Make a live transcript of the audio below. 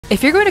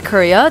If you're going to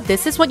Korea,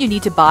 this is what you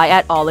need to buy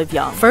at Olive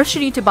Young. First,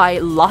 you need to buy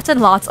lots and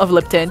lots of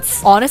lip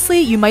tints. Honestly,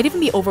 you might even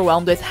be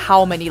overwhelmed with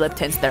how many lip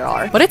tints there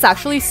are. But it's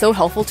actually so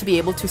helpful to be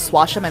able to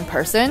swatch them in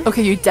person.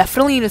 Okay, you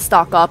definitely need to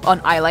stock up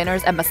on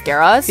eyeliners and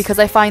mascaras because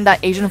I find that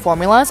Asian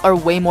formulas are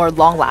way more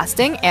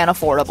long-lasting and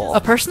affordable.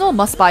 A personal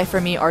must-buy for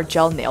me are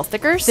gel nail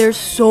stickers. There's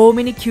so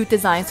many cute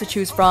designs to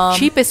choose from.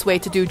 Cheapest way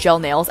to do gel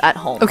nails at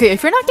home. Okay,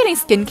 if you're not getting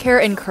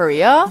skincare in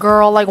Korea,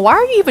 girl, like why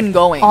are you even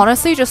going?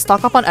 Honestly, just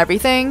stock up on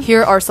everything.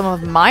 Here are some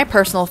of my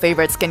personal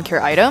favorite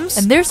skincare items,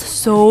 and there's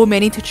so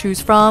many to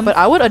choose from, but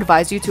I would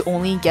advise you to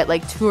only get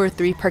like 2 or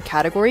 3 per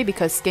category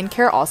because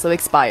skincare also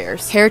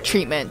expires. Hair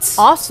treatments,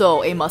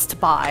 also a must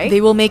buy.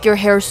 They will make your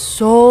hair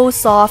so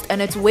soft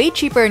and it's way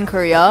cheaper in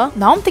Korea.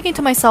 Now I'm thinking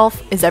to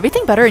myself, is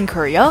everything better in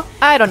Korea?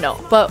 I don't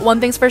know, but one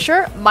thing's for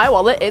sure, my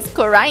wallet is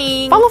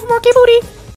crying. Follow for more K-Booty!